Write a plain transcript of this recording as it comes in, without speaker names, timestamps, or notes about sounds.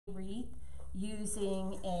wreath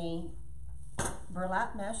using a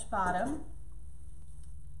burlap mesh bottom,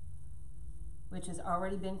 which has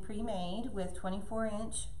already been pre-made with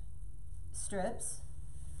 24-inch strips,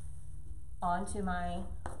 onto my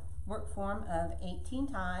work form of 18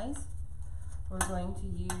 ties. We're going to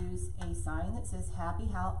use a sign that says Happy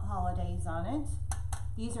Holidays on it.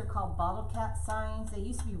 These are called bottle cap signs. They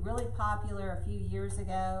used to be really popular a few years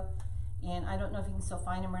ago, and I don't know if you can still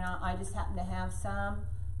find them or not. I just happen to have some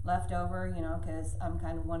left over, you know, because I'm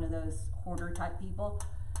kind of one of those hoarder type people.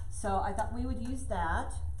 So I thought we would use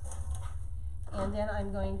that. And then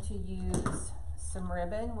I'm going to use some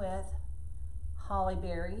ribbon with holly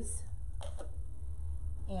berries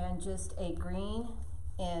and just a green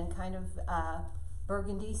and kind of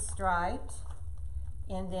burgundy striped,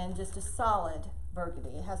 and then just a solid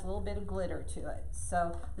burgundy. It has a little bit of glitter to it.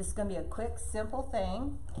 So this is going to be a quick, simple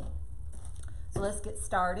thing. So let's get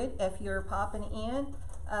started. If you're popping in,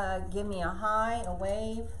 give me a hi, a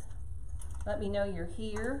wave. Let me know you're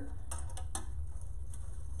here.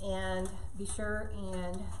 And be sure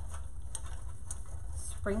and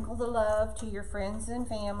sprinkle the love to your friends and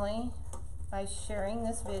family by sharing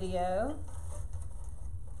this video.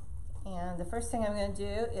 And the first thing I'm going to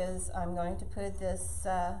do is I'm going to put this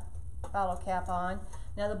bottle cap on.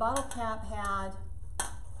 Now the bottle cap had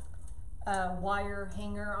a wire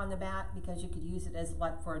hanger on the back because you could use it as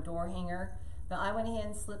like for a door hanger, but I went ahead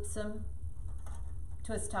and slipped some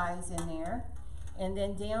twist ties in there, and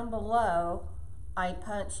then down below I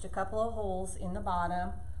punched a couple of holes in the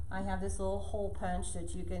bottom. I have this little hole punch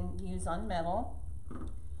that you can use on metal,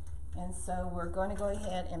 and so we're going to go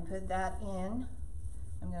ahead and put that in.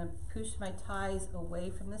 I'm going to push my ties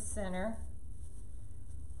away from the center,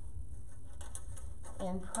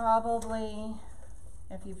 and probably,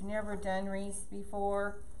 if you've never done wreaths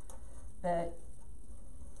before, but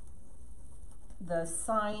the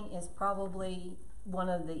sign is probably one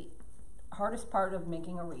of the hardest part of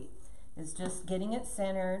making a wreath, is just getting it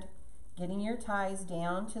centered, getting your ties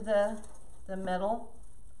down to the metal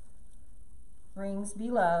rings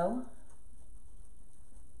below.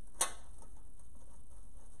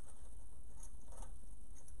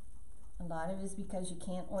 A lot of it is because you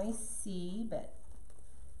can't always see, but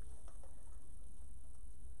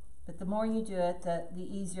the more you do it, the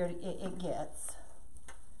easier it gets.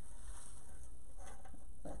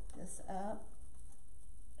 Lift this up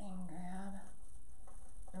and grab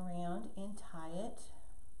around and tie it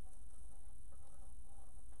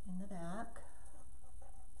in the back.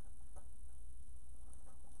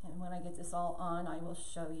 And when I get this all on, I will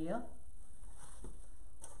show you.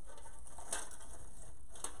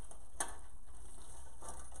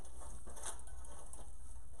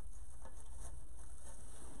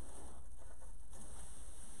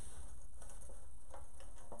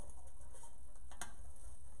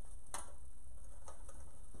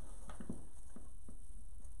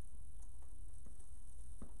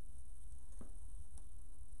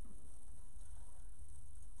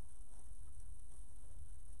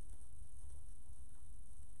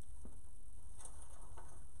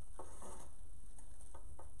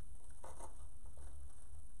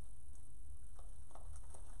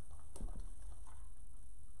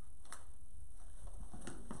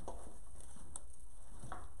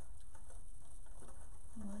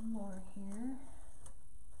 Here,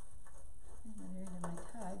 and then there's my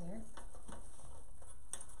tie there.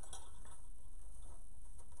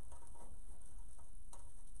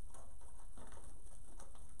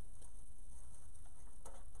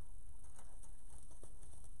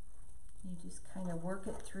 You just kind of work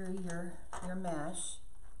it through your mesh,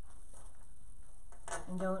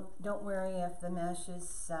 and don't worry if the mesh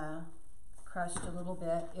is crushed a little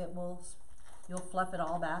bit. You'll fluff it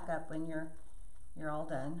all back up when you're all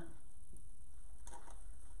done.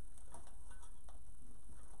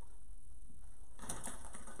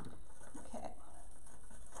 Okay.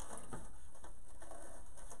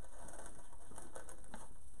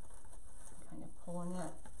 Kind of pulling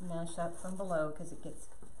that mesh up from below because it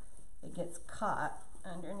gets caught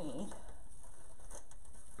underneath.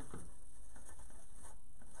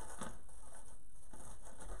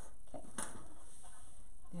 Okay.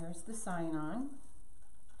 There's the sign on.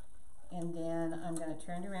 And then I'm going to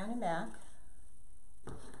turn it around and back.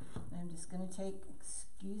 I'm just going to take,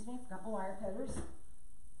 excuse me, I forgot my wire cutters.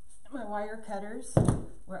 My wire cutters,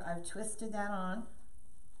 where I've twisted that on.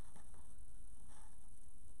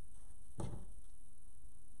 I'm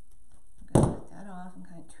going to cut that off and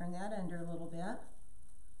kind of turn that under a little bit.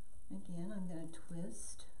 Again, I'm going to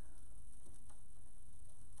twist.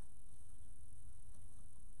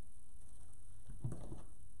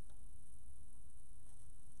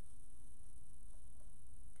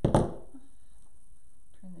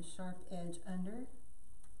 sharp edge under.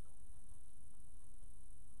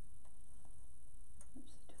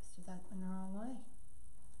 Oops, I twisted that one the wrong way.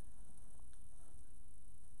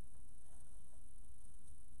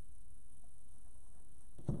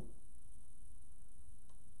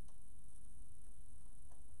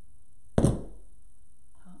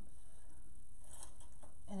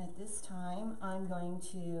 And at this time, I'm going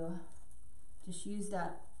to just use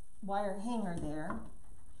that wire hanger there,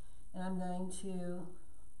 and I'm going to,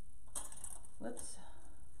 whoops,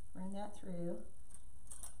 bring that through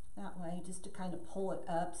that way just to kind of pull it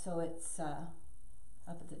up so it's up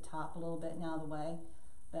at the top a little bit and out of the way.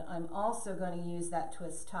 But I'm also going to use that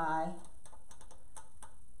twist tie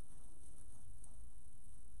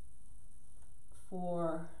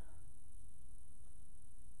for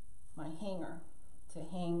my hanger to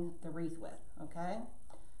hang the wreath with, okay?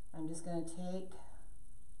 I'm just going to take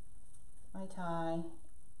my tie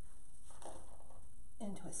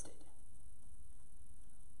and twist it.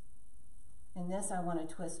 And this I want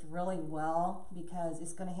to twist really well because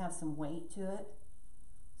it's going to have some weight to it.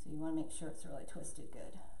 So you want to make sure it's really twisted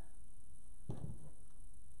good.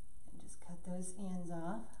 And just cut those ends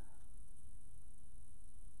off.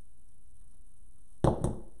 And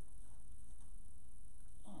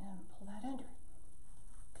pull that under.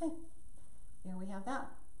 Okay, there we have that.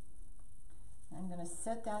 I'm going to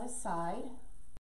set that aside.